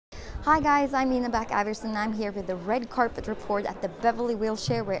Hi guys, I'm Ine Back Iversen. I'm here with the red carpet report at the Beverly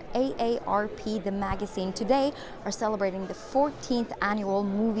Wilshire, where AARP the Magazine today are celebrating the 14th annual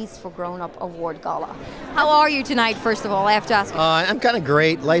Movies for Grown-Up Award Gala. How are you tonight, first of all? I have to ask you. I'm kind of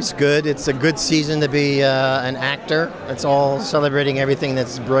great. Life's good. It's a good season to be an actor. It's all celebrating everything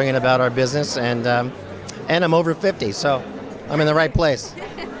that's brilliant about our business, and I'm over 50, so I'm in the right place.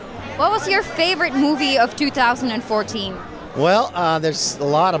 What was your favorite movie of 2014? Well, there's a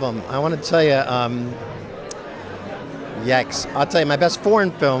lot of them. I want to tell you, yikes. I'll tell you, my best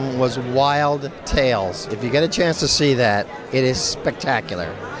foreign film was Wild Tales. If you get a chance to see that, it is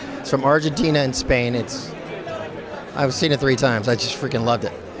spectacular. It's from Argentina and Spain. I've seen it 3 times. I just freaking loved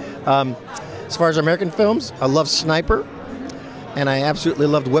it. As far as American films, I love Sniper, and I absolutely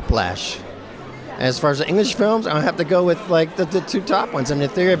loved Whiplash. As far as the English films, I have to go with like the 2 top ones. I mean, The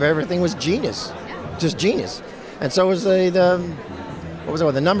Theory of Everything was genius, just genius. And so was the what was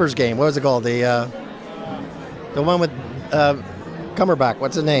it? The Numbers Game. What was it called? The one with Cumberbatch.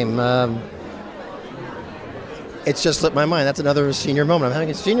 What's the name? It's just slipped my mind. That's another senior moment. I'm having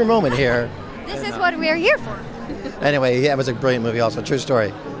a senior moment here. This is what we're here for. Anyway, yeah, it was a brilliant movie. Also, true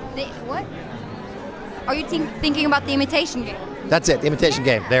story. What? Are you thinking about The Imitation Game? That's it. The Imitation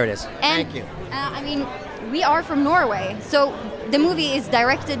Game. There it is. And, thank you. I mean, we are from Norway, so the movie is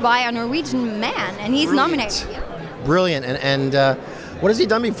directed by a Norwegian man, and he's nominated. Brilliant, and what has he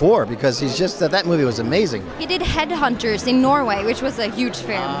done before? Because he's just that movie was amazing. He did Headhunters in Norway, which was a huge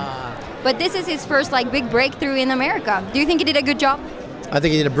film. But this is his first big breakthrough in America. Do you think he did a good job? I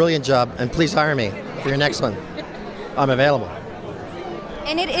think he did a brilliant job, and please hire me for your next one. I'm available.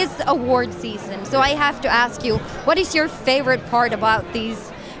 And it is award season, so I have to ask you, what is your favorite part about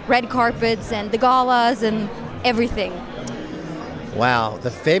these red carpets and the galas and everything? Wow, the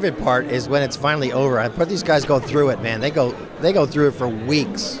favorite part is when it's finally over. I put these guys go through it, man. They go through it for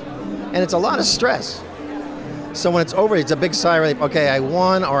weeks, and it's a lot of stress. So when it's over, it's a big sigh of relief. Okay, I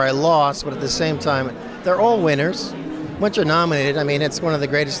won or I lost, but at the same time, they're all winners. Once you're nominated, I mean, it's one of the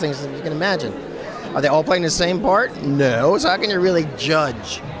greatest things that you can imagine. Are they all playing the same part? No. So how can you really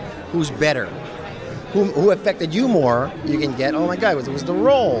judge who's better? Who affected you more? You can get, oh my God, it was the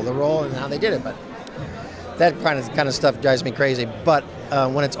role and how they did it. But that kind of stuff drives me crazy. But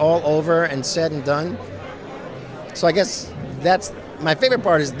when it's all over and said and done, so I guess that's my favorite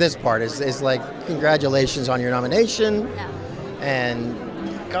part. Is this part is like, congratulations on your nomination, and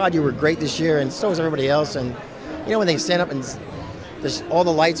God, you were great this year, and so was everybody else. And you know, when they stand up and all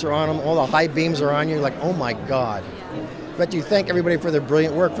the lights are on them, all the high beams are on you, like, oh my God. But you thank everybody for their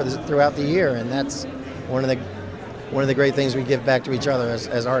brilliant work throughout the year, and that's one of the great things we give back to each other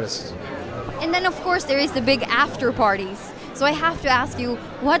as artists. And then, of course, there is the big after parties. So I have to ask you,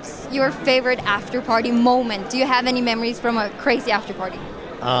 what's your favorite after party moment? Do you have any memories from a crazy after party?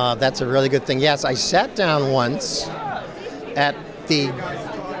 That's a really good thing. Yes, I sat down once at the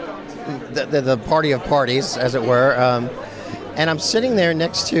party of parties, as it were, and I'm sitting there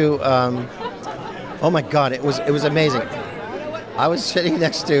next to. Oh my God, it was amazing. I was sitting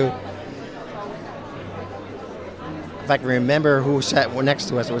next to. If I can remember who sat next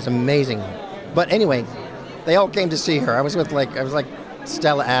to us, it was amazing. But anyway, they all came to see her. I was like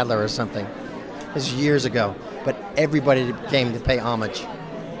Stella Adler or something. This was years ago. But everybody came to pay homage.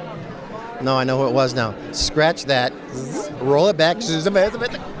 No, I know who it was now. Scratch that. Roll it back.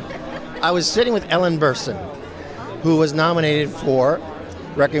 I was sitting with Ellen Burstyn, who was nominated for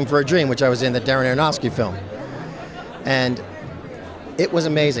Requiem for a Dream, which I was in, the Darren Aronofsky film. And it was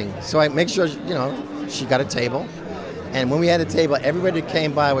amazing. So I make sure, you know, she got a table. And when we had a table, everybody that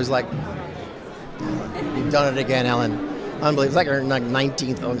came by was like, "You've done it again, Ellen." Unbelievable. It was like her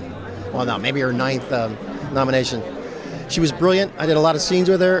 19th, well, no, maybe her 9th nomination. She was brilliant. I did a lot of scenes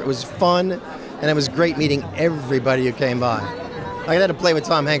with her. It was fun. And it was great meeting everybody who came by. I had to play with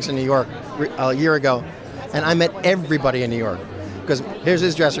Tom Hanks in New York a year ago. And I met everybody in New York. Because here's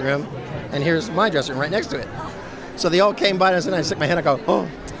his dressing room, and here's my dressing room right next to it. So they all came by, and I stick my hand, I go, "Oh,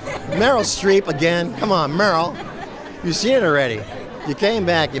 Meryl Streep again. Come on, Meryl. You've seen it already. You came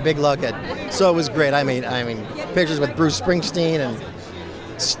back, you big lughead." So it was great. I mean, pictures with Bruce Springsteen and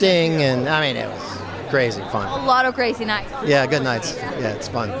Sting, and I mean, it was crazy fun. A lot of crazy nights. Yeah, good nights. Yeah, it's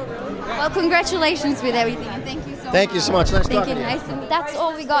fun. Well, congratulations with everything, and thank you so much. Thank you so much. Nice talking to you. Nice to meet you. That's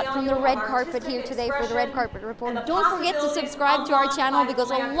all we got from the red carpet here today for the Red Carpet Report. Don't forget to subscribe to our channel,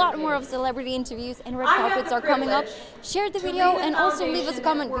 because a lot more of celebrity interviews and red carpets are coming up. Share the video and also leave us a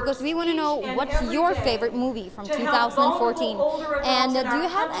comment, because we want to know what's your favorite movie from 2014. And do you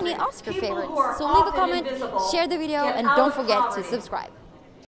have any Oscar favorites? So leave a comment, share the video, and don't forget to subscribe.